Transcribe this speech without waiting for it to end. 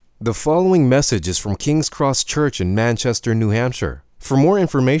The following message is from King's Cross Church in Manchester, New Hampshire. For more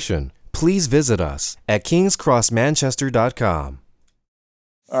information, please visit us at kingscrossmanchester.com.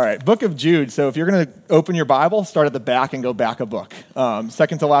 All right, Book of Jude. So if you're going to open your Bible, start at the back and go back a book.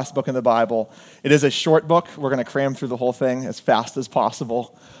 Second to last book in the Bible. It is a short book. We're going to cram through the whole thing as fast as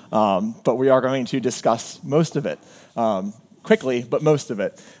possible. But we are going to discuss most of it quickly, but most of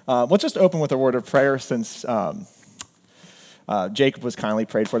it. Let's just open with a word of prayer since Jacob was kindly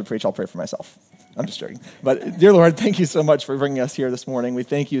prayed for to preach. I'll pray for myself. I'm just joking. But dear Lord, thank you so much for bringing us here this morning. We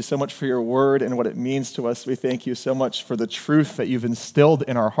thank you so much for your word and what it means to us. We thank you so much for the truth that you've instilled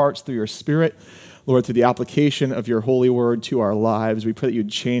in our hearts through your Spirit. Lord, through the application of your holy word to our lives, we pray that you'd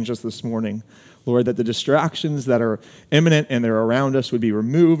change us this morning. Lord, that the distractions that are imminent and that are around us would be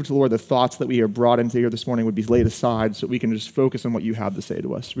removed. Lord, the thoughts that we are brought into here this morning would be laid aside so we can just focus on what you have to say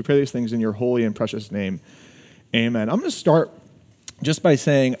to us. We pray these things in your holy and precious name. Amen. I'm going to start just by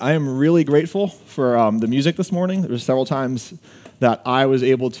saying I am really grateful for the music this morning. There were several times that I was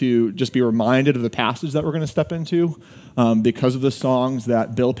able to just be reminded of the passage that we're going to step into because of the songs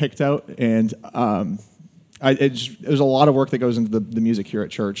that Bill picked out. And there's a lot of work that goes into the music here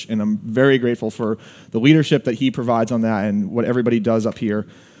at church, and I'm very grateful for the leadership that he provides on that and what everybody does up here.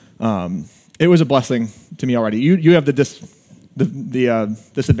 It was a blessing to me already. You have the disadvantage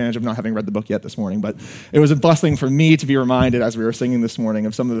of not having read the book yet this morning, but it was a blessing for me to be reminded as we were singing this morning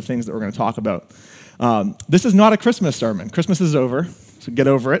of some of the things that we're going to talk about. This is not a Christmas sermon. Christmas is over, so get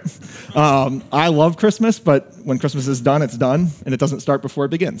over it. I love Christmas, but when Christmas is done, it's done, and it doesn't start before it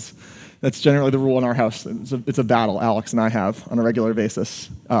begins. That's generally the rule in our house. It's a battle Alex and I have on a regular basis,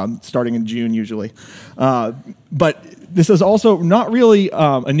 starting in June usually. But this is also not really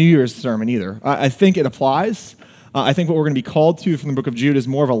a New Year's sermon either. I think it applies. I think what we're going to be called to from the book of Jude is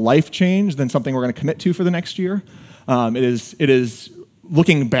more of a life change than something we're going to commit to for the next year. It is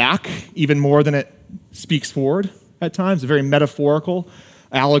looking back even more than it speaks forward at times, a very metaphorical,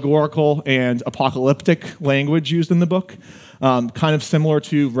 allegorical, and apocalyptic language used in the book, kind of similar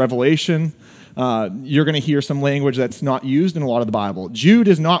to Revelation. You're going to hear some language that's not used in a lot of the Bible. Jude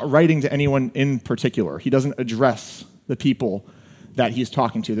is not writing to anyone in particular. He doesn't address the people that he's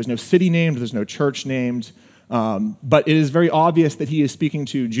talking to. There's no city named, there's no church named. But it is very obvious that he is speaking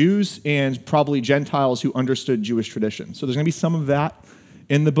to Jews and probably Gentiles who understood Jewish tradition. So there's going to be some of that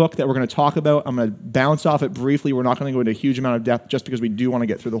in the book that we're going to talk about. I'm going to bounce off it briefly. We're not going to go into a huge amount of depth just because we do want to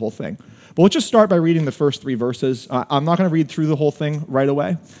get through the whole thing. But let's just start by reading the first 3 verses. I'm not going to read through the whole thing right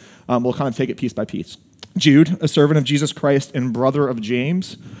away. We'll kind of take it piece by piece. Jude, a servant of Jesus Christ and brother of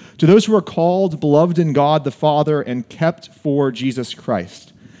James, to those who are called, beloved in God the Father, and kept for Jesus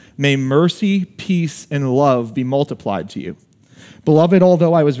Christ. May mercy, peace, and love be multiplied to you. Beloved,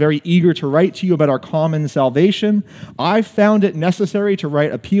 although I was very eager to write to you about our common salvation, I found it necessary to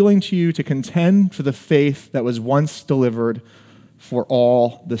write appealing to you to contend for the faith that was once delivered for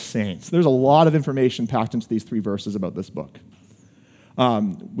all the saints. There's a lot of information packed into these 3 verses about this book.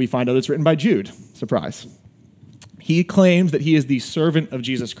 We find out it's written by Jude. Surprise. He claims that he is the servant of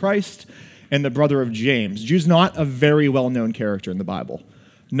Jesus Christ and the brother of James. Jude's not a very well-known character in the Bible.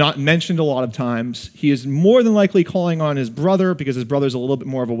 Not mentioned a lot of times. He is more than likely calling on his brother because his brother's a little bit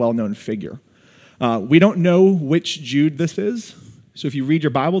more of a well-known figure. We don't know which Jude this is. So if you read your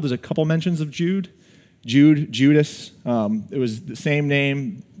Bible, there's a couple mentions of Jude. Jude, Judas. It was the same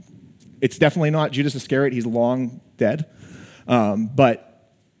name. It's definitely not Judas Iscariot. He's long dead.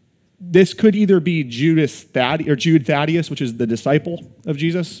 But this could either be Jude Thaddeus, which is the disciple of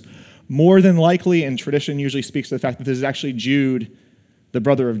Jesus. More than likely, and tradition usually speaks to the fact that this is actually Jude, the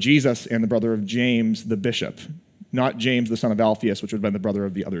brother of Jesus, and the brother of James, the bishop, not James, the son of Alphaeus, which would have been the brother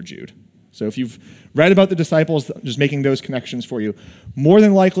of the other Jude. So if you've read about the disciples, just making those connections for you, more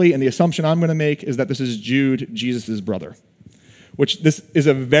than likely, and the assumption I'm going to make is that this is Jude, Jesus' brother, which this is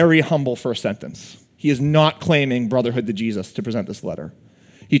a very humble first sentence. He is not claiming brotherhood to Jesus to present this letter.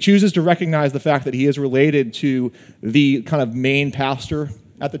 He chooses to recognize the fact that he is related to the kind of main pastor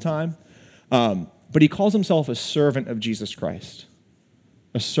at the time, but he calls himself a servant of Jesus Christ.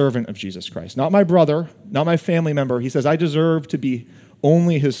 A servant of Jesus Christ. Not my brother, not my family member. He says, I deserve to be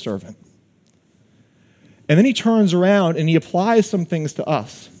only his servant. And then he turns around and he applies some things to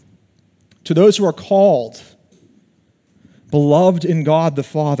us. To those who are called, beloved in God the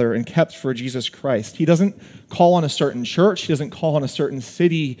Father, and kept for Jesus Christ. He doesn't call on a certain church. He doesn't call on a certain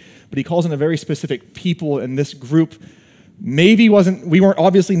city, but he calls on a very specific people in this group. We weren't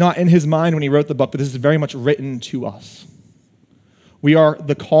obviously not in his mind when he wrote the book, but this is very much written to us. We are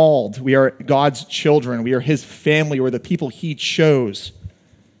the called. We are God's children. We are his family. We're the people he chose.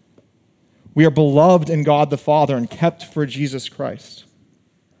 We are beloved in God the Father and kept for Jesus Christ.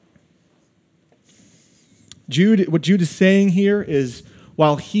 What Jude is saying here is,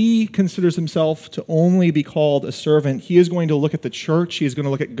 while he considers himself to only be called a servant, he is going to look at the church, he is going to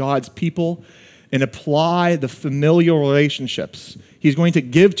look at God's people, and apply the familial relationships. He's going to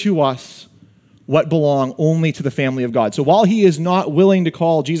give to us what belong only to the family of God. So while he is not willing to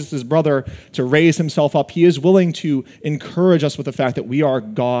call Jesus' brother to raise himself up, he is willing to encourage us with the fact that we are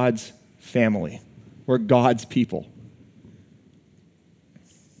God's family. We're God's people.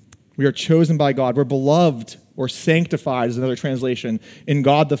 We are chosen by God. We're beloved or sanctified, is another translation, in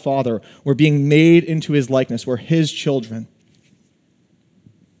God the Father. We're being made into his likeness. We're his children.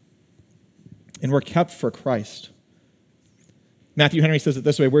 And we're kept for Christ. Matthew Henry says it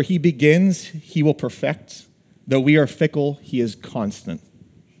this way: where he begins, he will perfect. Though we are fickle, he is constant.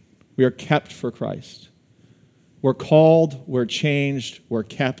 We are kept for Christ. We're called, we're changed, we're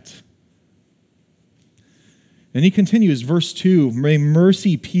kept. And he continues, verse 2, may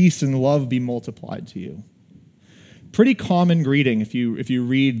mercy, peace, and love be multiplied to you. Pretty common greeting if you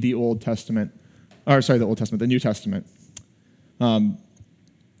read the New Testament.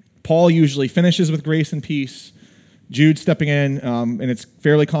 Paul usually finishes with grace and peace. Jude stepping in, and it's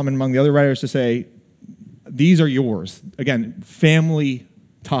fairly common among the other writers to say, these are yours. Again, family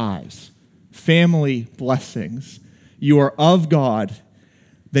ties, family blessings. You are of God.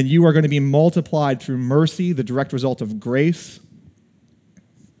 Then you are going to be multiplied through mercy, the direct result of grace.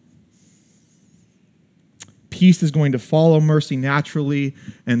 Peace is going to follow mercy naturally,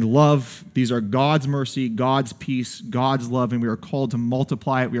 and love, these are God's mercy, God's peace, God's love, and we are called to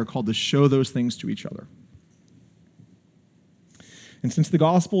multiply it. We are called to show those things to each other. And since the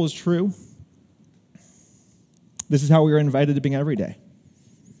gospel is true, this is how we are invited to being every day.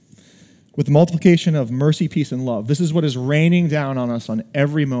 With the multiplication of mercy, peace, and love, this is what is raining down on us on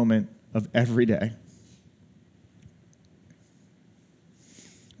every moment of every day.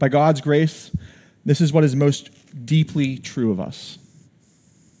 By God's grace, this is what is most deeply true of us.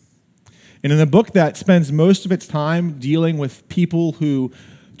 And in a book that spends most of its time dealing with people who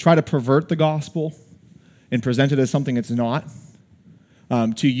try to pervert the gospel and present it as something it's not,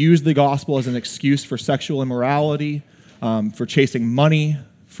 to use the gospel as an excuse for sexual immorality, for chasing money,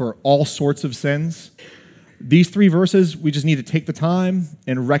 for all sorts of sins. These three verses, we just need to take the time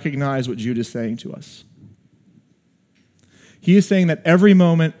and recognize what Jude is saying to us. He is saying that every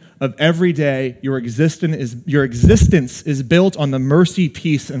moment of every day, your existence is built on the mercy,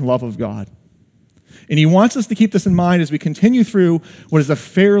 peace, and love of God. And he wants us to keep this in mind as we continue through what is a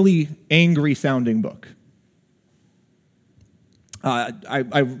fairly angry-sounding book.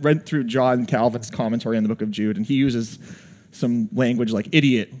 I read through John Calvin's commentary on the book of Jude, and he uses some language like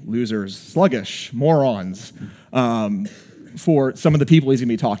idiot, losers, sluggish, morons, for some of the people he's going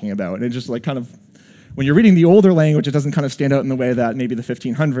to be talking about. And it just like kind of, when you're reading the older language, it doesn't kind of stand out in the way that maybe the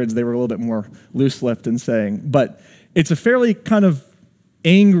 1500s, they were a little bit more loose-lipped in saying. But it's a fairly kind of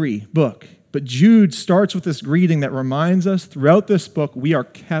angry book. But Jude starts with this greeting that reminds us throughout this book, we are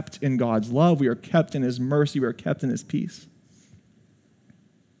kept in God's love, we are kept in his mercy, we are kept in his peace.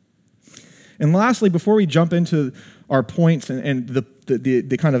 And lastly, before we jump into our points and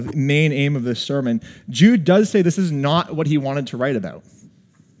the kind of main aim of this sermon, Jude does say this is not what he wanted to write about.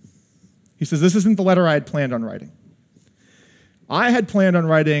 He says, this isn't the letter I had planned on writing. I had planned on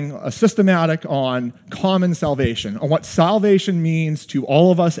writing a systematic on common salvation, on what salvation means to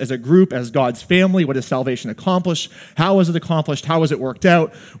all of us as a group, as God's family. What does salvation accomplish? How is it accomplished? How is it worked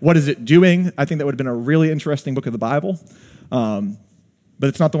out? What is it doing? I think that would have been a really interesting book of the Bible. But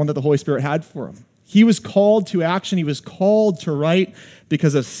it's not the one that the Holy Spirit had for him. He was called to action. He was called to write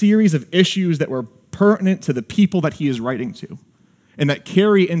because of a series of issues that were pertinent to the people that he is writing to and that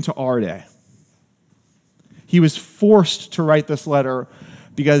carry into our day. He was forced to write this letter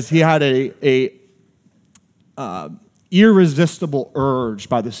because he had a irresistible urge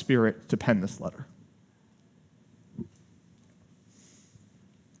by the Spirit to pen this letter.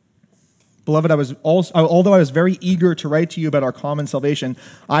 Beloved, although I was very eager to write to you about our common salvation,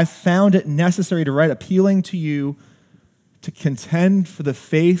 I found it necessary to write appealing to you to contend for the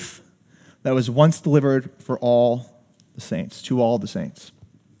faith that was once delivered for all the saints, to all the saints.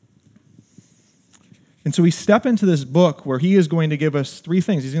 And so we step into this book where he is going to give us three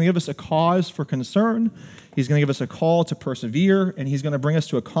things. He's going to give us a cause for concern, he's going to give us a call to persevere, and he's going to bring us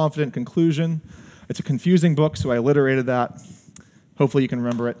to a confident conclusion. It's a confusing book, so I alliterated that. Hopefully you can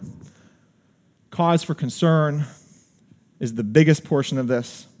remember it. Cause for concern is the biggest portion of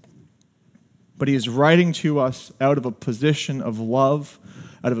this, but he is writing to us out of a position of love,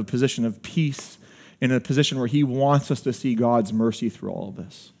 out of a position of peace, in a position where he wants us to see God's mercy through all of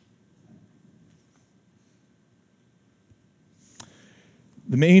this.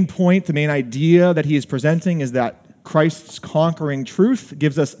 The main point, the main idea that he is presenting is that Christ's conquering truth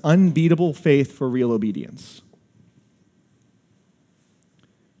gives us unbeatable faith for real obedience.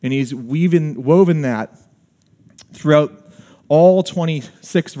 And he's woven that throughout all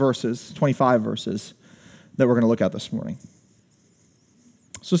 25 verses that we're going to look at this morning.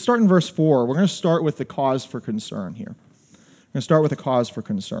 So start in verse 4. We're going to start with the cause for concern here. We're going to start with the cause for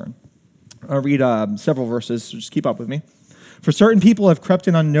concern. I'll read several verses, so just keep up with me. For certain people have crept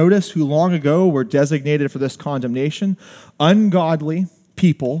in unnoticed who long ago were designated for this condemnation, ungodly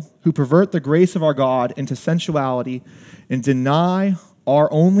people who pervert the grace of our God into sensuality and deny our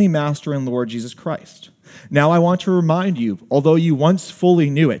only Master and Lord Jesus Christ. Now I want to remind you, although you once fully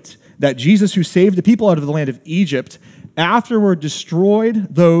knew it, that Jesus who saved the people out of the land of Egypt afterward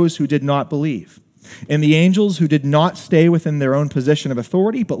destroyed those who did not believe. And the angels who did not stay within their own position of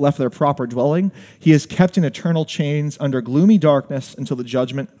authority, but left their proper dwelling, he has kept in eternal chains under gloomy darkness until the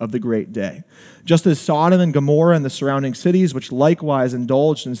judgment of the great day. Just as Sodom and Gomorrah and the surrounding cities, which likewise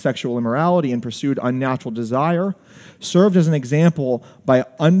indulged in sexual immorality and pursued unnatural desire, served as an example by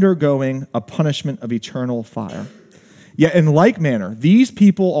undergoing a punishment of eternal fire. Yet in like manner, these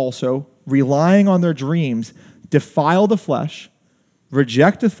people also, relying on their dreams, defile the flesh,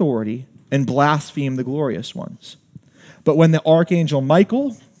 reject authority, and blaspheme the glorious ones. But when the archangel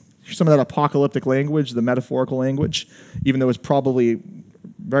Michael, some of that apocalyptic language, the metaphorical language, even though it's probably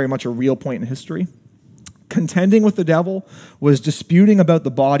very much a real point in history, contending with the devil, was disputing about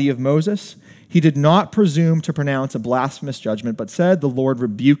the body of Moses, he did not presume to pronounce a blasphemous judgment, but said, "The Lord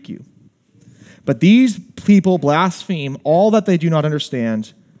rebuke you." But these people blaspheme all that they do not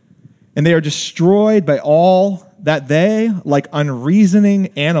understand, and they are destroyed by all that they, like unreasoning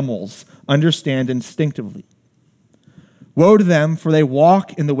animals, understand instinctively. Woe to them, for they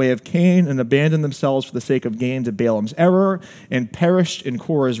walk in the way of Cain and abandon themselves for the sake of gain to Balaam's error and perished in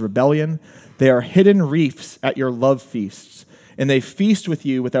Korah's rebellion. They are hidden reefs at your love feasts, and they feast with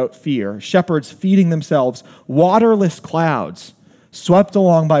you without fear, shepherds feeding themselves, waterless clouds swept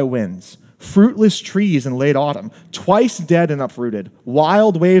along by winds, fruitless trees in late autumn, twice dead and uprooted,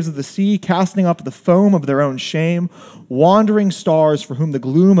 wild waves of the sea casting up the foam of their own shame, wandering stars for whom the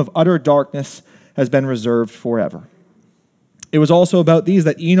gloom of utter darkness has been reserved forever. It was also about these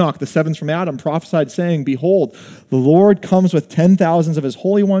that Enoch, the seventh from Adam, prophesied, saying, "Behold, the Lord comes with 10,000s of his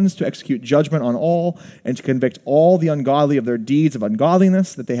holy ones to execute judgment on all and to convict all the ungodly of their deeds of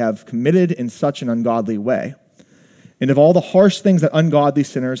ungodliness that they have committed in such an ungodly way, and of all the harsh things that ungodly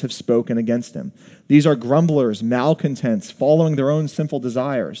sinners have spoken against him. These are grumblers, malcontents, following their own sinful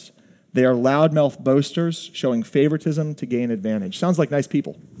desires. They are loudmouth boasters, showing favoritism to gain advantage." Sounds like nice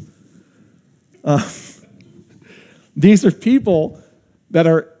people. These are people that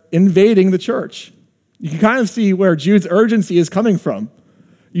are invading the church. You can kind of see where Jude's urgency is coming from.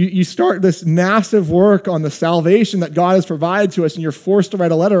 You start this massive work on the salvation that God has provided to us, and you're forced to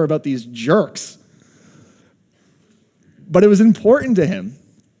write a letter about these jerks. But it was important to him.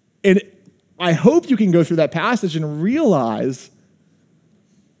 And I hope you can go through that passage and realize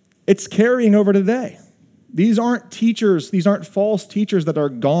it's carrying over today. These aren't teachers, these aren't false teachers that are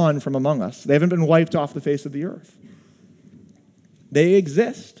gone from among us. They haven't been wiped off the face of the earth. They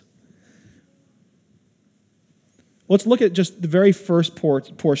exist. Let's look at just the very first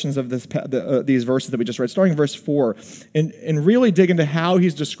portions of these verses that we just read, starting in verse 4, and really dig into how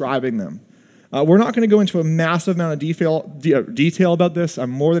he's describing them. We're not going to go into a massive amount of detail about this. I'm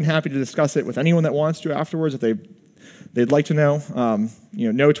more than happy to discuss it with anyone that wants to afterwards if they'd like to know.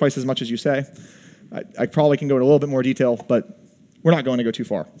 Know twice as much as you say. I probably can go into a little bit more detail, but we're not going to go too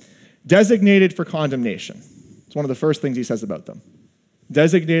far. Designated for condemnation. It's one of the first things he says about them.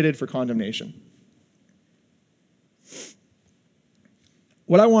 Designated for condemnation.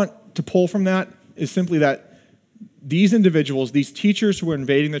 What I want to pull from that is simply that these individuals, these teachers who are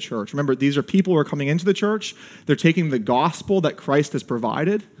invading the church, remember, these are people who are coming into the church. They're taking the gospel that Christ has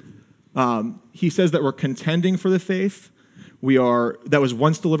provided. He says that we're contending for the faith. That was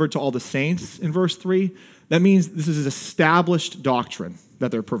once delivered to all the saints in verse 3. That means this is established doctrine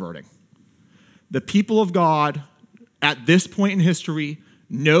that they're perverting. The people of God at this point in history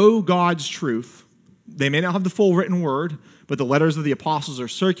know God's truth. They may not have the full written word, but the letters of the apostles are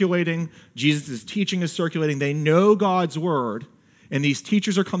circulating. Jesus' teaching is circulating. They know God's word, and these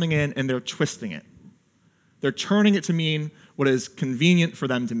teachers are coming in and they're twisting it. They're turning it to mean what is convenient for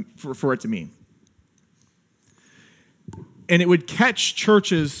them for it to mean. And it would catch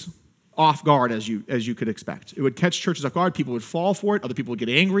churches off guard, as you could expect. It would catch churches off guard. People would fall for it. Other people would get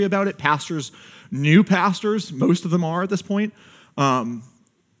angry about it. New pastors, most of them are at this point,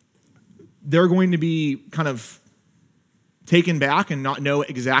 they're going to be kind of taken back and not know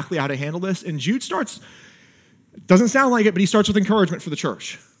exactly how to handle this. And Jude starts, doesn't sound like it, but he starts with encouragement for the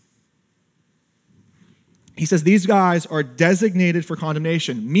church. He says, these guys are designated for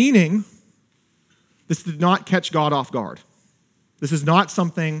condemnation, meaning this did not catch God off guard. This is not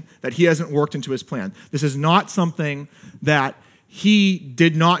something that he hasn't worked into his plan. This is not something that he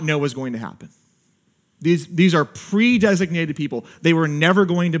did not know was going to happen. These are pre-designated people. They were never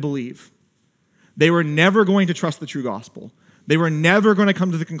going to believe. They were never going to trust the true gospel. They were never going to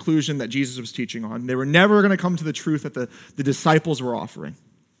come to the conclusion that Jesus was teaching on. They were never going to come to the truth that the disciples were offering.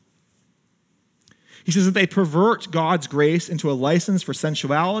 He says that they pervert God's grace into a license for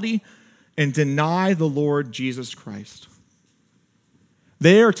sensuality and deny the Lord Jesus Christ.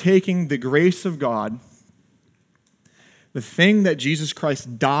 They are taking the grace of God, the thing that Jesus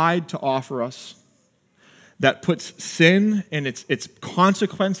Christ died to offer us, that puts sin and its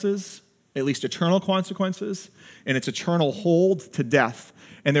consequences, at least eternal consequences, and its eternal hold to death.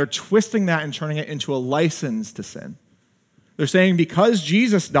 And they're twisting that and turning it into a license to sin. They're saying because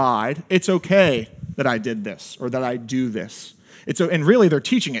Jesus died, it's okay that I did this or that I do this. And really they're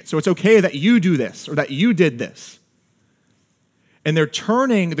teaching it. So it's okay that you do this or that you did this. And they're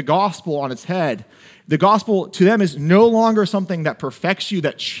turning the gospel on its head. The gospel to them is no longer something that perfects you,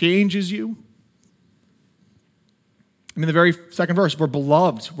 that changes you. I mean, the very second verse, we're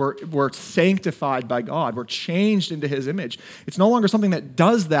beloved, we're sanctified by God, we're changed into his image. It's no longer something that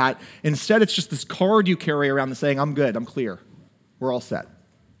does that. Instead, it's just this card you carry around and saying, I'm good, I'm clear, we're all set.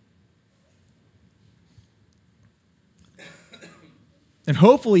 And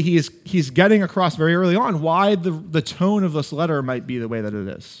hopefully he's getting across very early on why the tone of this letter might be the way that it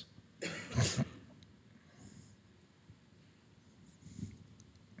is.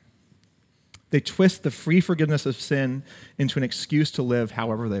 They twist the free forgiveness of sin into an excuse to live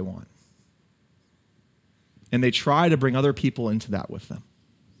however they want. And they try to bring other people into that with them.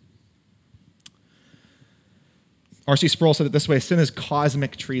 R.C. Sproul said it this way: sin is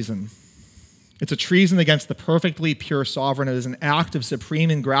cosmic treason. It's a treason against the perfectly pure sovereign. It is an act of supreme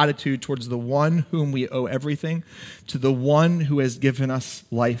ingratitude towards the one whom we owe everything, to the one who has given us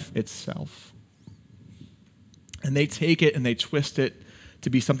life itself. And they take it and they twist it to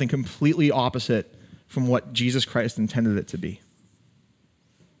be something completely opposite from what Jesus Christ intended it to be.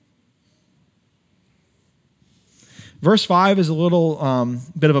 Verse 5 is a little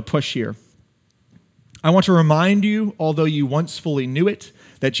bit of a push here. I want to remind you, although you once fully knew it,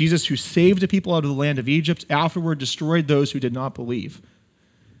 that Jesus, who saved a people out of the land of Egypt, afterward destroyed those who did not believe.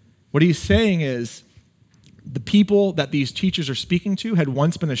 What he's saying is the people that these teachers are speaking to had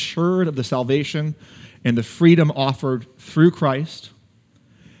once been assured of the salvation and the freedom offered through Christ,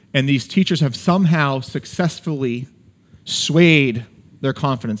 and these teachers have somehow successfully swayed their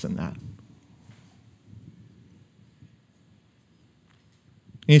confidence in that.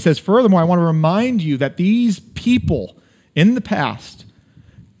 And he says, furthermore, I want to remind you that these people in the past,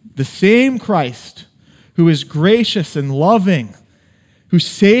 the same Christ who is gracious and loving, who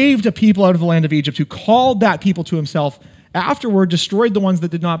saved a people out of the land of Egypt, who called that people to himself, afterward destroyed the ones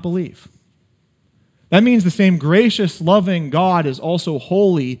that did not believe. That means the same gracious, loving God is also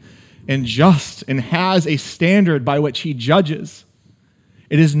holy and just and has a standard by which he judges.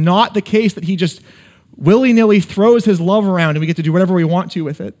 It is not the case that he just willy-nilly throws his love around and we get to do whatever we want to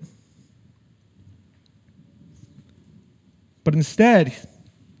with it. But instead,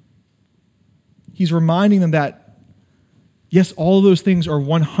 he's reminding them that, yes, all of those things are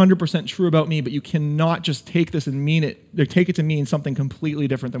 100% true about me, but you cannot just take this and mean it, or take it to mean something completely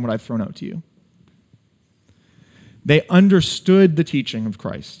different than what I've thrown out to you. They understood the teaching of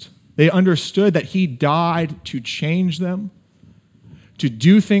Christ. They understood that he died to change them, to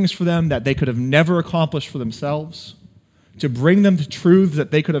do things for them that they could have never accomplished for themselves, to bring them to truths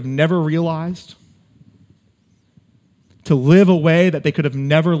that they could have never realized, to live a way that they could have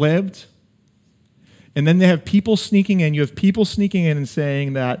never lived. And then they have people sneaking in. You have people sneaking in and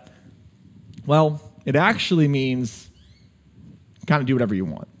saying that, well, it actually means kind of do whatever you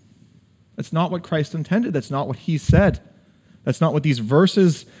want. That's not what Christ intended. That's not what he said. That's not what these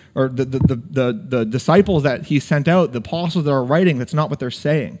verses or the disciples that he sent out, the apostles that are writing, that's not what they're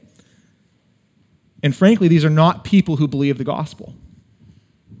saying. And frankly, these are not people who believe the gospel.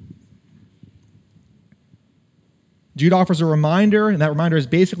 Jude offers a reminder, and that reminder is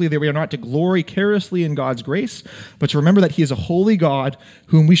basically that we are not to glory carelessly in God's grace, but to remember that he is a holy God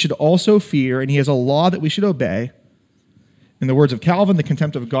whom we should also fear, and he has a law that we should obey. In the words of Calvin, the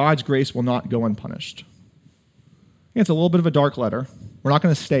contempt of God's grace will not go unpunished. It's a little bit of a dark letter. We're not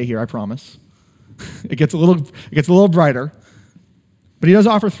going to stay here, I promise. It gets a little brighter. But he does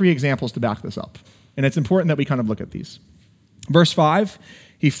offer 3 examples to back this up. And it's important that we kind of look at these. Verse 5,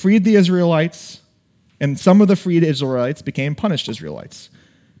 he freed the Israelites, and some of the freed Israelites became punished Israelites.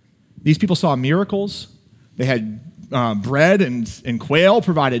 These people saw miracles. They had bread and quail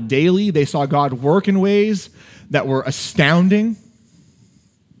provided daily. They saw God work in ways that were astounding.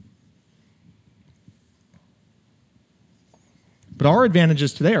 But our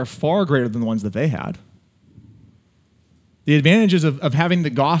advantages today are far greater than the ones that they had. The advantages of having the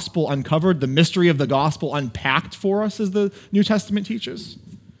gospel uncovered, the mystery of the gospel unpacked for us, as the New Testament teaches.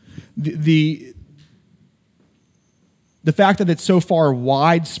 The fact that it's so far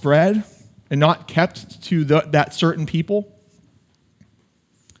widespread and not kept to that certain people.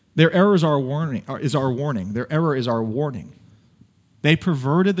 Their error is our warning. Their error is our warning. They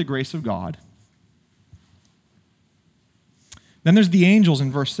perverted the grace of God. Then there's the angels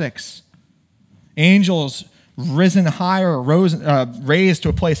in verse 6. Angels risen higher, raised to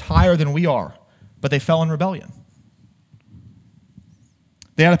a place higher than we are, but they fell in rebellion.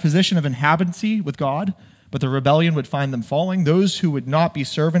 They had a position of inhabitancy with God, but the rebellion would find them falling. Those who would not be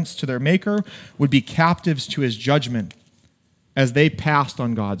servants to their Maker would be captives to his judgment as they passed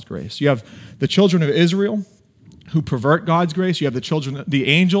on God's grace. You have the children of Israel who pervert God's grace. You have the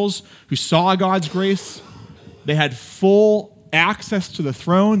angels who saw God's grace. They had full access to the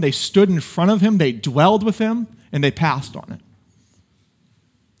throne. They stood in front of him. They dwelled with him, and they passed on it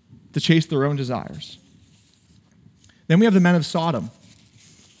to chase their own desires. Then we have the men of Sodom,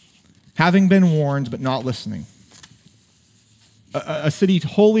 having been warned but not listening. A city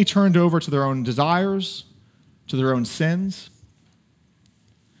wholly turned over to their own desires, to their own sins.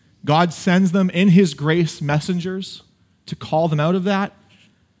 God sends them in his grace messengers to call them out of that,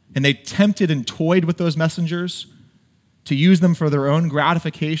 and they tempted and toyed with those messengers to use them for their own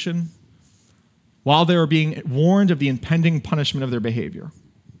gratification while they were being warned of the impending punishment of their behavior.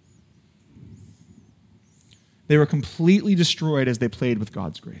 They were completely destroyed as they played with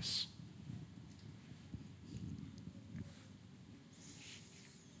God's grace.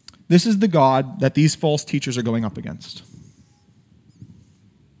 This is the God that these false teachers are going up against.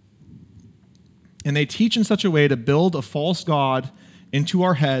 And they teach in such a way to build a false God into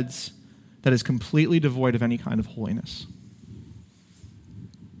our heads that is completely devoid of any kind of holiness.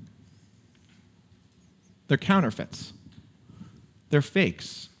 They're counterfeits. They're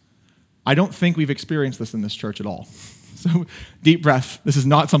fakes. I don't think we've experienced this in this church at all. So, deep breath. This is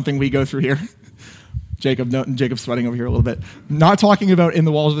not something we go through here. Jacob's sweating over here a little bit. Not talking about in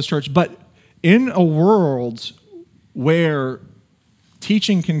the walls of this church, but in a world where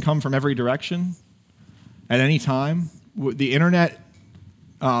teaching can come from every direction at any time. The internet,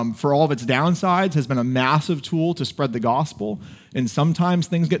 for all of its downsides, has been a massive tool to spread the gospel, and sometimes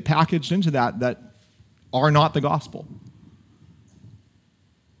things get packaged into that are not the gospel.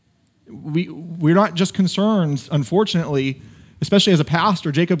 We're not just concerned, unfortunately, especially as a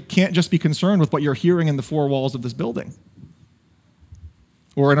pastor, Jacob can't just be concerned with what you're hearing in the four walls of this building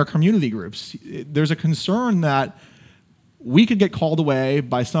or in our community groups. There's a concern that we could get called away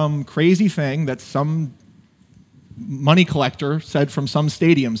by some crazy thing that some money collector said from some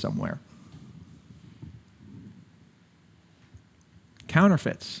stadium somewhere.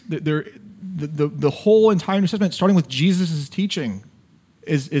 Counterfeits. The whole entire New Testament, starting with Jesus' teaching,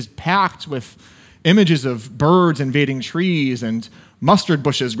 is packed with images of birds invading trees and mustard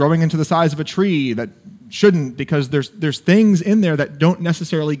bushes growing into the size of a tree that shouldn't, because there's things in there that don't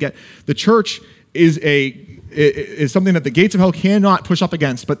necessarily get. The church is something that the gates of hell cannot push up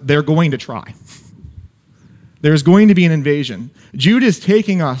against, but they're going to try. There's going to be an invasion. Jude is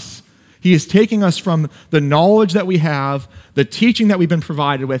taking us. He is taking us from the knowledge that we have, the teaching that we've been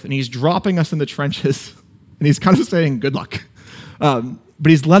provided with, and he's dropping us in the trenches. And he's kind of saying, good luck. But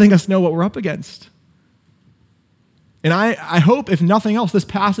he's letting us know what we're up against. And I hope, if nothing else, this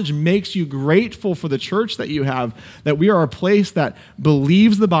passage makes you grateful for the church that you have, that we are a place that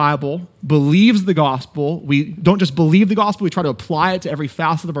believes the Bible, believes the gospel. We don't just believe the gospel, we try to apply it to every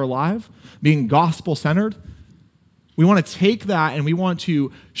facet of our life, being gospel-centered. We want to take that and we want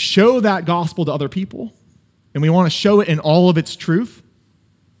to show that gospel to other people. And we want to show it in all of its truth.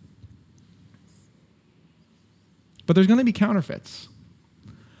 But there's going to be counterfeits.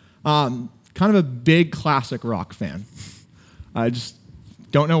 Kind of a big classic rock fan. I just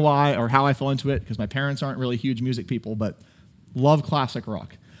don't know why or how I fell into it, because my parents aren't really huge music people, but love classic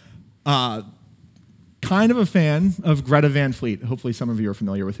rock. Kind of a fan of Greta Van Fleet. Hopefully some of you are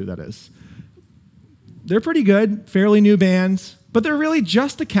familiar with who that is. They're pretty good, fairly new bands, but they're really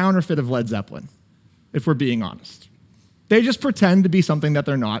just a counterfeit of Led Zeppelin, if we're being honest. They just pretend to be something that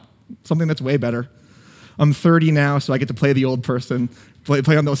they're not, something that's way better. I'm 30 now, so I get to play the old person,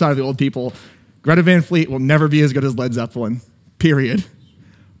 play on the side of the old people. Greta Van Fleet will never be as good as Led Zeppelin. period.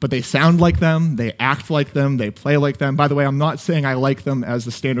 But they sound like them, they act like them, they play like them. By the way, I'm not saying I like them as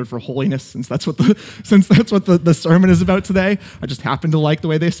the standard for holiness, since that's what the sermon is about today. I just happen to like the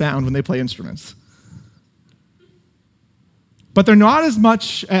way they sound when they play instruments. But they're not as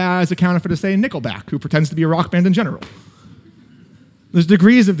much as a counterfeit to, say, Nickelback, who pretends to be a rock band in general. There's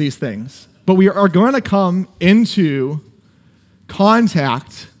degrees of these things. But we are going to come into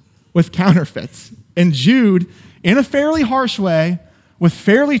contact with counterfeits. And Jude, in a fairly harsh way, with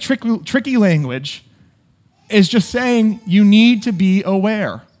fairly tricky language, is just saying you need to be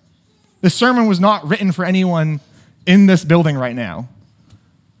aware. This sermon was not written for anyone in this building right now.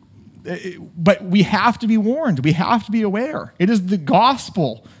 But we have to be warned. We have to be aware. It is the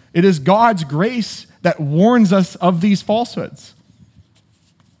gospel. It is God's grace that warns us of these falsehoods.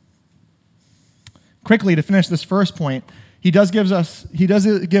 Quickly, to finish this first point, he does give us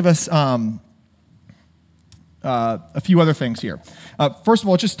a few other things here. First of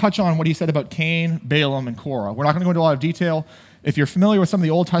all, just touch on what he said about Cain, Balaam, and Korah. We're not going to go into a lot of detail. If you're familiar with some of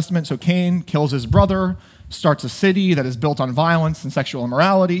the Old Testament, so Cain kills his brother, starts a city that is built on violence and sexual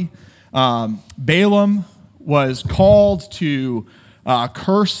immorality. Balaam was called to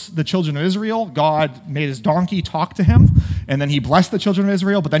curse the children of Israel. God made his donkey talk to him, and then he blessed the children of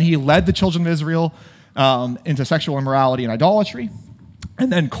Israel, but then he led the children of Israel into sexual immorality and idolatry.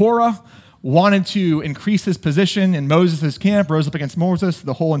 And then Korah wanted to increase his position in Moses' camp, rose up against Moses.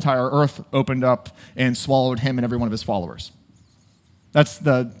 The whole entire earth opened up and swallowed him and every one of his followers. That's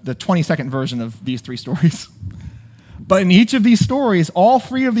the 20-second version of these three stories. But in each of these stories, all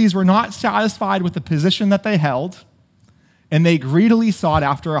three of these were not satisfied with the position that they held, and they greedily sought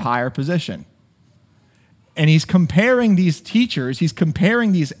after a higher position. And he's comparing these teachers, he's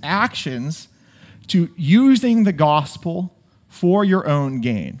comparing these actions to using the gospel for your own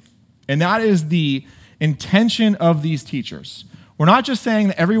gain. And that is the intention of these teachers. We're not just saying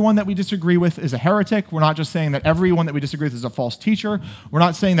that everyone that we disagree with is a heretic. We're not just saying that everyone that we disagree with is a false teacher. We're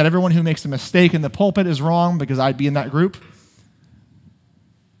not saying that everyone who makes a mistake in the pulpit is wrong, because I'd be in that group.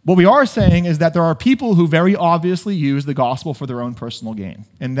 What we are saying is that there are people who very obviously use the gospel for their own personal gain.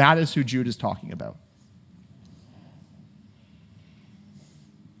 And that is who Jude is talking about.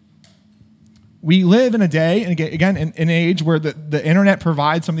 We live in a day, and again, in an age where the internet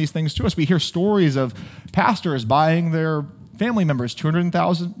provides some of these things to us. We hear stories of pastors buying their family members $200,000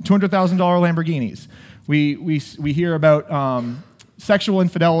 Lamborghinis. We hear about sexual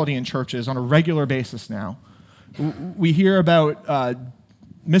infidelity in churches on a regular basis now. We hear about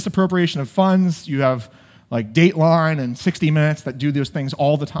misappropriation of funds. You have like Dateline and 60 Minutes that do those things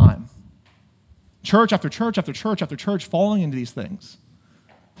all the time. Church after church after church after church falling into these things.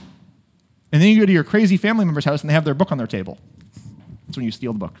 And then you go to your crazy family member's house and they have their book on their table. That's when you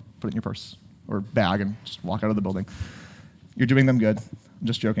steal the book, put it in your purse or bag, and just walk out of the building. You're doing them good. I'm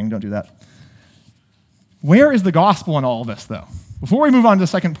just joking. Don't do that. Where is the gospel in all of this, though? Before we move on to the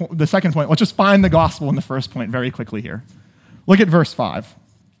second point, let's just find the gospel in the first point very quickly here. Look at verse 5.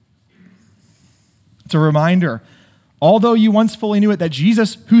 It's a reminder, although you once fully knew it, that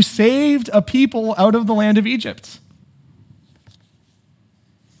Jesus, who saved a people out of the land of Egypt.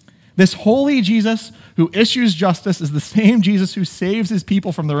 This holy Jesus who issues justice is the same Jesus who saves his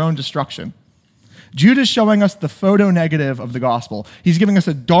people from their own destruction. Jude is showing us the photo negative of the gospel. He's giving us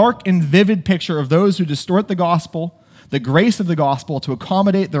a dark and vivid picture of those who distort the gospel, the grace of the gospel, to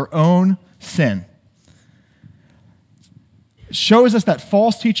accommodate their own sin. It shows us that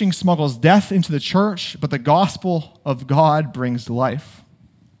false teaching smuggles death into the church, but the gospel of God brings life.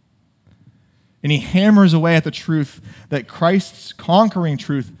 And he hammers away at the truth that Christ's conquering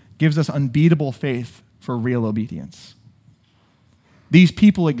truth gives us unbeatable faith for real obedience. These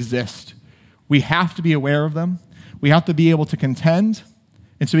people exist. We have to be aware of them. We have to be able to contend.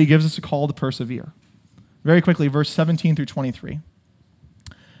 And so he gives us a call to persevere. Very quickly, verse 17 through 23.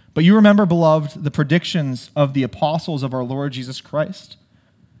 But you remember, beloved, the predictions of the apostles of our Lord Jesus Christ.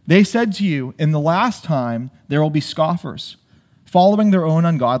 They said to you, in the last time there will be scoffers, following their own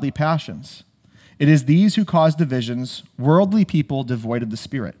ungodly passions. It is these who cause divisions, worldly people devoid of the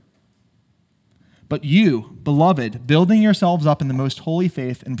Spirit. But you, beloved, building yourselves up in the most holy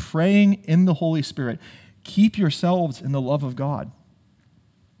faith and praying in the Holy Spirit, keep yourselves in the love of God,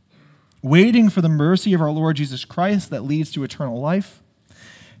 waiting for the mercy of our Lord Jesus Christ that leads to eternal life.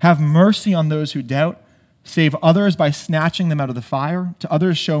 Have mercy on those who doubt. Save others by snatching them out of the fire. To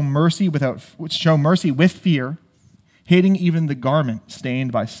others show mercy with fear, hating even the garment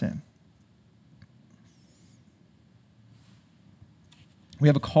stained by sin. We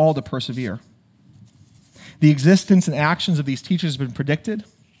have a call to persevere. The existence and actions of these teachers have been predicted,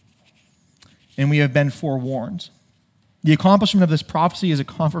 and we have been forewarned. The accomplishment of this prophecy is a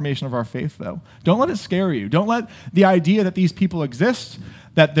confirmation of our faith, though. Don't let it scare you. Don't let the idea that these people exist,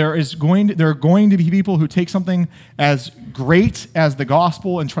 that there are going to be people who take something as great as the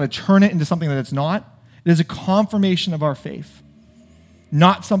gospel and try to turn it into something that it's not. It is a confirmation of our faith,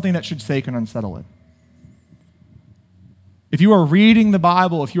 not something that should shake and unsettle it. If you are reading the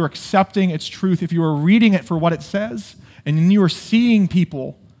Bible, if you are accepting its truth, if you are reading it for what it says, and then you are seeing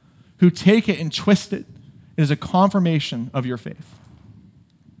people who take it and twist it, it is a confirmation of your faith.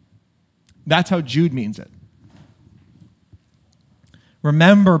 That's how Jude means it.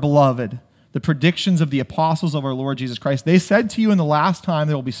 Remember, beloved, the predictions of the apostles of our Lord Jesus Christ. They said to you in the last time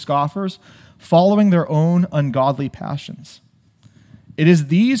there will be scoffers following their own ungodly passions. It is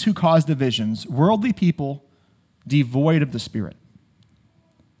these who cause divisions, worldly people devoid of the Spirit.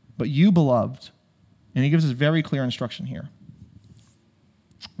 But you, beloved, and he gives us very clear instruction here.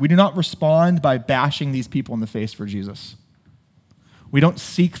 We do not respond by bashing these people in the face for Jesus. We don't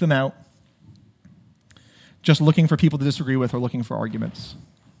seek them out, just looking for people to disagree with or looking for arguments.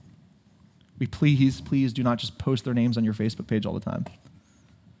 We please do not just post their names on your Facebook page all the time.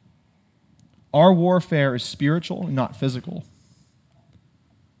 Our warfare is spiritual and not physical.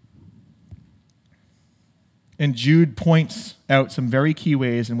 And Jude points out some very key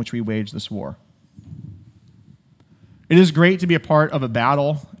ways in which we wage this war. It is great to be a part of a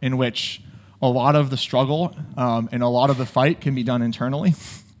battle in which a lot of the struggle and a lot of the fight can be done internally.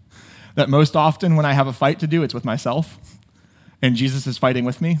 That most often when I have a fight to do, it's with myself. And Jesus is fighting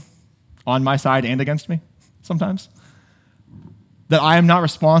with me, on my side and against me sometimes. That I am not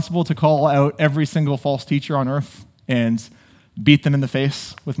responsible to call out every single false teacher on earth and beat them in the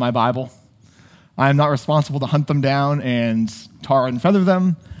face with my Bible. I am not responsible to hunt them down and tar and feather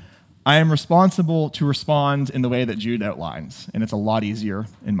them. I am responsible to respond in the way that Jude outlines, and it's a lot easier,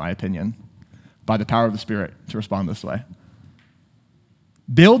 in my opinion, by the power of the Spirit to respond this way.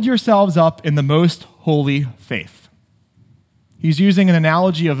 Build yourselves up in the most holy faith. He's using an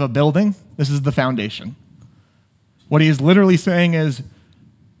analogy of a building. This is the foundation. What he is literally saying is,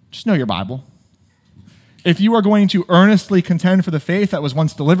 just know your Bible. If you are going to earnestly contend for the faith that was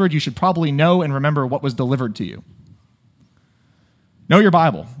once delivered, you should probably know and remember what was delivered to you. Know your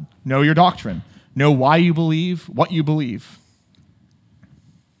Bible. Know your doctrine. Know why you believe, what you believe.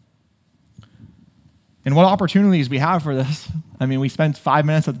 And what opportunities we have for this. I mean, we spent 5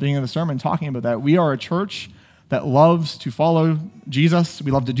 minutes at the beginning of the sermon talking about that. We are a church that loves to follow Jesus.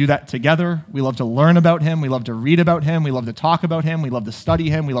 We love to do that together. We love to learn about him. We love to read about him. We love to talk about him. We love to study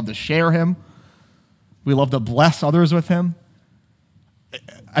him. We love to share him. We love to bless others with him.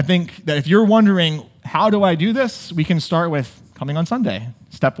 I think that if you're wondering, how do I do this? We can start with coming on Sunday.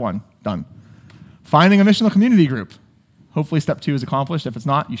 Step 1, done. Finding a missional community group. Hopefully step 2 is accomplished. If it's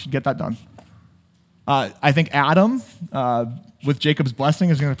not, you should get that done. I think Adam, with Jacob's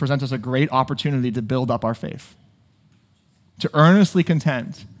blessing, is going to present us a great opportunity to build up our faith, to earnestly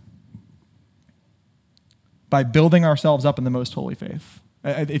contend by building ourselves up in the most holy faith.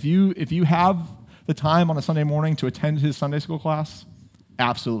 If you have the time on a Sunday morning to attend his Sunday school class,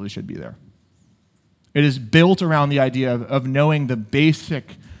 absolutely should be there. It is built around the idea of knowing the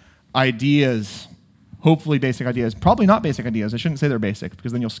basic ideas, hopefully basic ideas, probably not basic ideas. I shouldn't say they're basic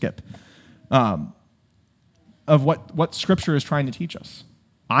because then you'll skip. Of what Scripture is trying to teach us.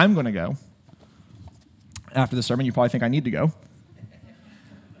 I'm going to go. After the sermon, you probably think I need to go.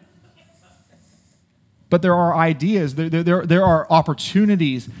 But there are ideas, there are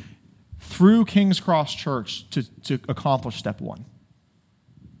opportunities through King's Cross Church to accomplish step 1.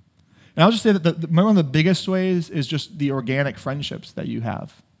 And I'll just say that one of the biggest ways is just the organic friendships that you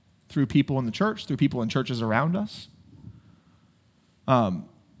have through people in the church, through people in churches around us. Some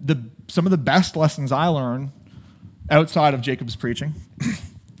of the best lessons I learn outside of Jacob's preaching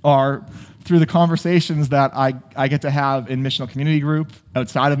are through the conversations that I get to have in missional community group,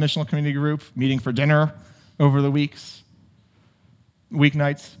 outside of missional community group, meeting for dinner over the weeknights.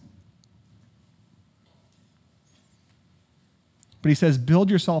 But he says,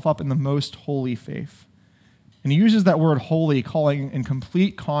 build yourself up in the most holy faith. And he uses that word holy, calling in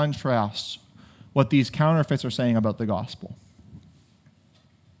complete contrast what these counterfeits are saying about the gospel.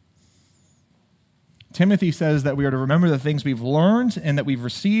 Timothy says that we are to remember the things we've learned and that we've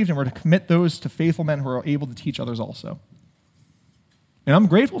received, and we're to commit those to faithful men who are able to teach others also. And I'm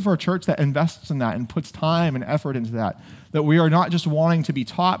grateful for a church that invests in that and puts time and effort into that we are not just wanting to be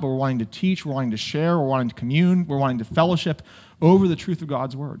taught, but we're wanting to teach, we're wanting to share, we're wanting to commune, we're wanting to fellowship over the truth of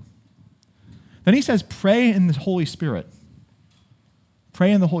God's word. Then he says, pray in the Holy Spirit.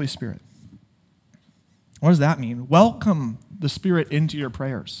 Pray in the Holy Spirit. What does that mean? Welcome the Spirit into your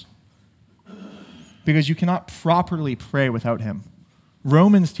prayers. because you cannot properly pray without him.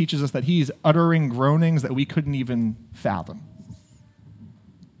 Romans teaches us that he's uttering groanings that we couldn't even fathom.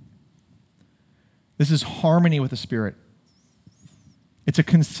 This is harmony with the Spirit. It's a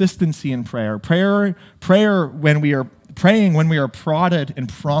consistency in prayer. Prayer when we are praying, when we are prodded and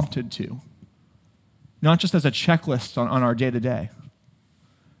prompted to. Not just as a checklist on our day-to-day.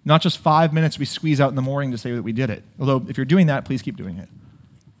 Not just 5 minutes we squeeze out in the morning to say that we did it. Although, if you're doing that, please keep doing it.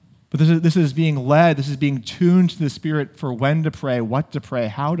 But this is being led, this is being tuned to the Spirit for when to pray, what to pray,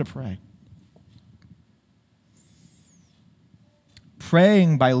 how to pray.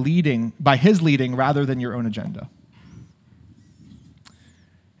 Praying by his leading rather than your own agenda.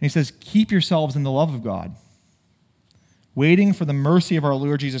 And he says, keep yourselves in the love of God, waiting for the mercy of our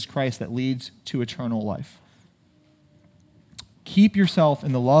Lord Jesus Christ that leads to eternal life. Keep yourself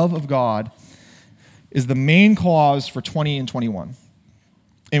in the love of God is the main clause for 20 and 21.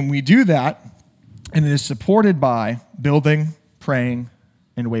 And we do that, and it is supported by building, praying,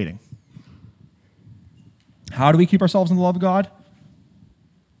 and waiting. How do we keep ourselves in the love of God?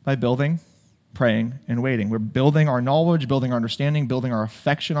 By building, praying, and waiting. We're building our knowledge, building our understanding, building our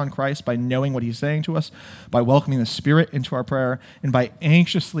affection on Christ by knowing what he's saying to us, by welcoming the Spirit into our prayer, and by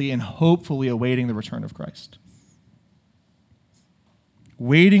anxiously and hopefully awaiting the return of Christ.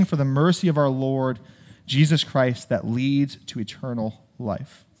 Waiting for the mercy of our Lord Jesus Christ that leads to eternal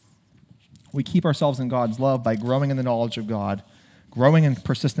life. We keep ourselves in God's love by growing in the knowledge of God, growing in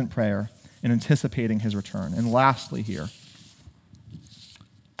persistent prayer, and anticipating his return. And lastly here,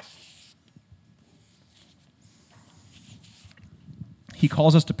 he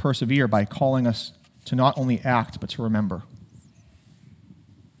calls us to persevere by calling us to not only act, but to remember.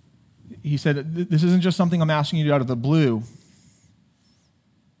 He said, this isn't just something I'm asking you to do out of the blue.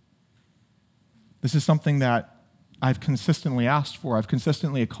 This is something that I've consistently asked for, I've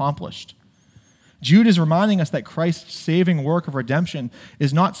consistently accomplished. Jude is reminding us that Christ's saving work of redemption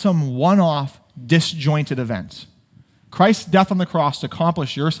is not some one-off, disjointed event. Christ's death on the cross to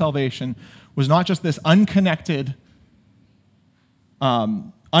accomplish your salvation was not just this unconnected,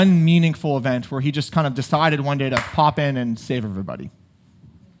 unmeaningful event where he just kind of decided one day to pop in and save everybody.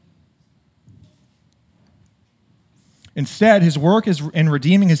 Instead, his work is in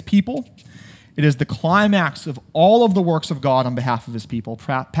redeeming his people. It is the climax of all of the works of God on behalf of his people,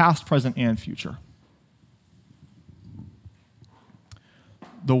 past, present, and future.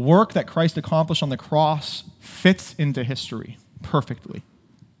 The work that Christ accomplished on the cross fits into history perfectly.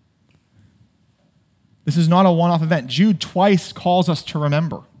 This is not a one-off event. Jude twice calls us to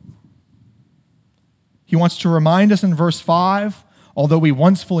remember. He wants to remind us in verse 5, although we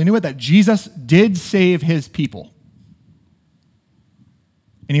once fully knew it, that Jesus did save his people.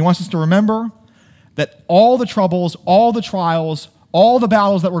 And he wants us to remember that all the troubles, all the trials, all the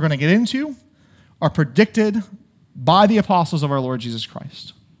battles that we're going to get into are predicted by the apostles of our Lord Jesus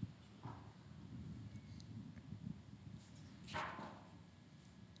Christ.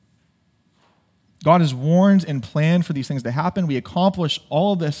 God has warned and planned for these things to happen. We accomplish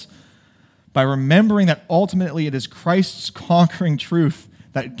all of this by remembering that ultimately it is Christ's conquering truth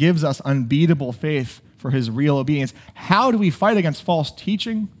that gives us unbeatable faith for his real obedience. How do we fight against false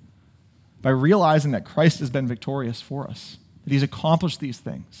teaching? By realizing that Christ has been victorious for us, that he's accomplished these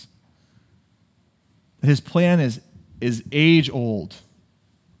things, that his plan is age old.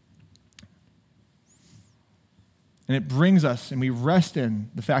 And it brings us, and we rest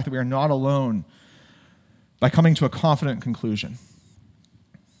in the fact that we are not alone by coming to a confident conclusion.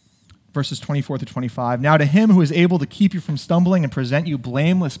 Verses 24 to 25. Now to him who is able to keep you from stumbling and present you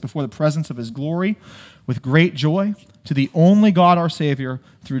blameless before the presence of his glory with great joy, to the only God our Savior,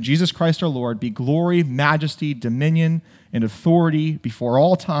 through Jesus Christ our Lord, be glory, majesty, dominion, and authority before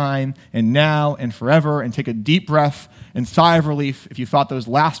all time and now and forever. And take a deep breath and sigh of relief if you thought those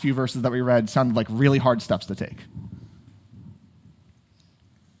last few verses that we read sounded like really hard steps to take.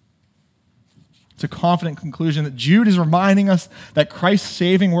 It's a confident conclusion that Jude is reminding us that Christ's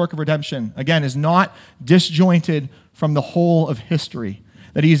saving work of redemption, again, is not disjointed from the whole of history,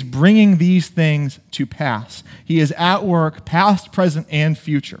 that he's bringing these things to pass. He is at work, past, present, and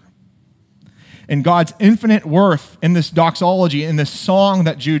future. And God's infinite worth in this doxology, in this song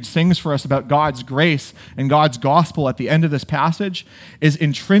that Jude sings for us about God's grace and God's gospel at the end of this passage, is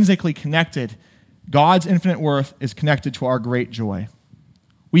intrinsically connected. God's infinite worth is connected to our great joy.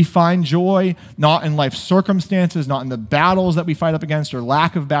 We find joy not in life's circumstances, not in the battles that we fight up against or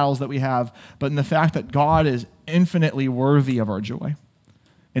lack of battles that we have, but in the fact that God is infinitely worthy of our joy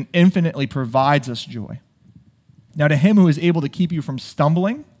and infinitely provides us joy. Now, to him who is able to keep you from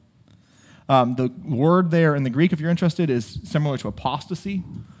stumbling, the word there in the Greek, if you're interested, is similar to apostasy,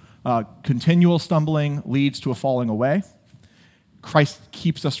 continual stumbling leads to a falling away. Christ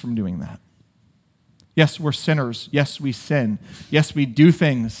keeps us from doing that. Yes, we're sinners. Yes, we sin. Yes, we do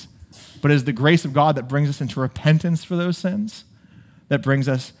things. But it is the grace of God that brings us into repentance for those sins, that brings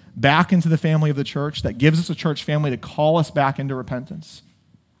us back into the family of the church, that gives us a church family to call us back into repentance.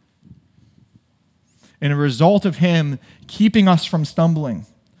 And a result of him keeping us from stumbling,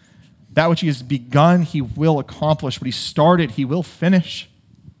 that which he has begun, he will accomplish. What he started, he will finish.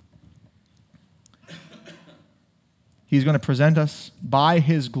 He's going to present us by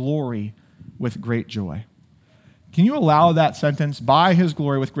his glory with great joy. Can you allow that sentence, by his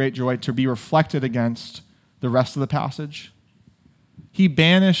glory with great joy, to be reflected against the rest of the passage? He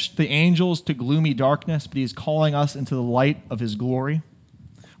banished the angels to gloomy darkness, but he's calling us into the light of his glory.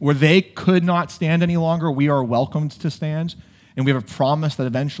 Where they could not stand any longer, we are welcomed to stand, and we have a promise that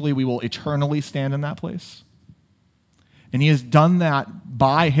eventually we will eternally stand in that place. And he has done that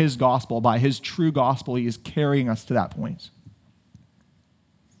by his gospel, by his true gospel. He is carrying us to that point.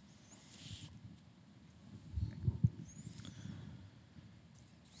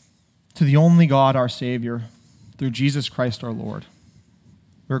 To the only God, our Savior, through Jesus Christ our Lord.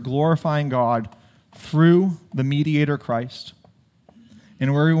 We're glorifying God through the mediator Christ,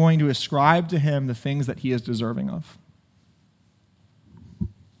 and we're going to ascribe to him the things that he is deserving of.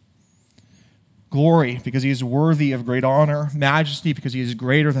 Glory, because he is worthy of great honor. Majesty, because he is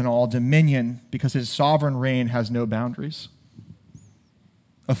greater than all. Dominion, because his sovereign reign has no boundaries.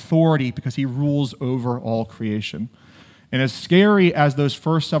 Authority, because he rules over all creation. And as scary as those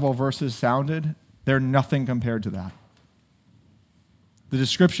first several verses sounded, they're nothing compared to that. The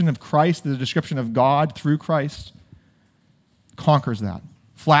description of Christ, the description of God through Christ, conquers that,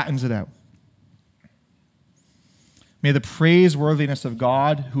 flattens it out. May the praiseworthiness of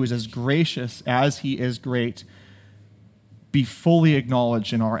God, who is as gracious as he is great, be fully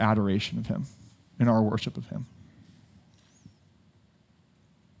acknowledged in our adoration of him, in our worship of him.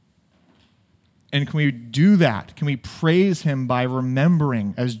 And can we do that? Can we praise him by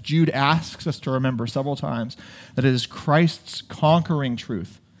remembering, as Jude asks us to remember several times, that it is Christ's conquering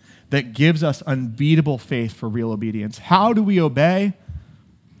truth that gives us unbeatable faith for real obedience? How do we obey?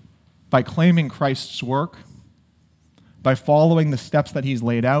 By claiming Christ's work, by following the steps that he's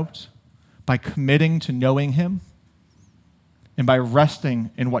laid out, by committing to knowing him, and by resting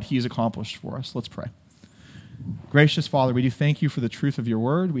in what he's accomplished for us. Let's pray. Gracious Father, we do thank you for the truth of your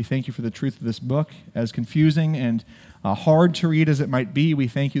word. We thank you for the truth of this book. As confusing and hard to read as it might be, we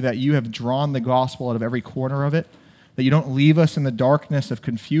thank you that you have drawn the gospel out of every corner of it, that you don't leave us in the darkness of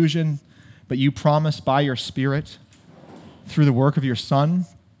confusion, but you promise by your Spirit, through the work of your Son,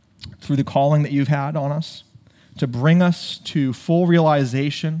 through the calling that you've had on us, to bring us to full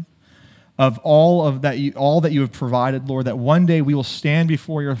realization of all that you have provided, Lord, that one day we will stand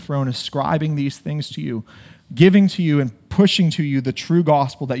before your throne ascribing these things to you, giving to you and pushing to you the true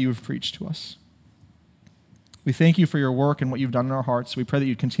gospel that you have preached to us. We thank you for your work and what you've done in our hearts. We pray that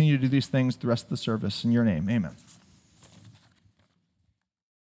you continue to do these things the rest of the service. In your name, amen.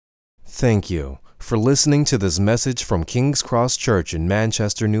 Thank you for listening to this message from King's Cross Church in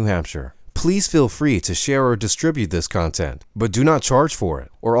Manchester, New Hampshire. Please feel free to share or distribute this content, but do not charge for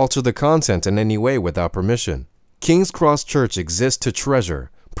it or alter the content in any way without permission. King's Cross Church exists to treasure,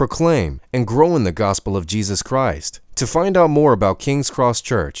 proclaim, and grow in the gospel of Jesus Christ. To find out more about King's Cross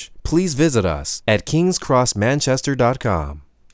Church, please visit us at kingscrossmanchester.com.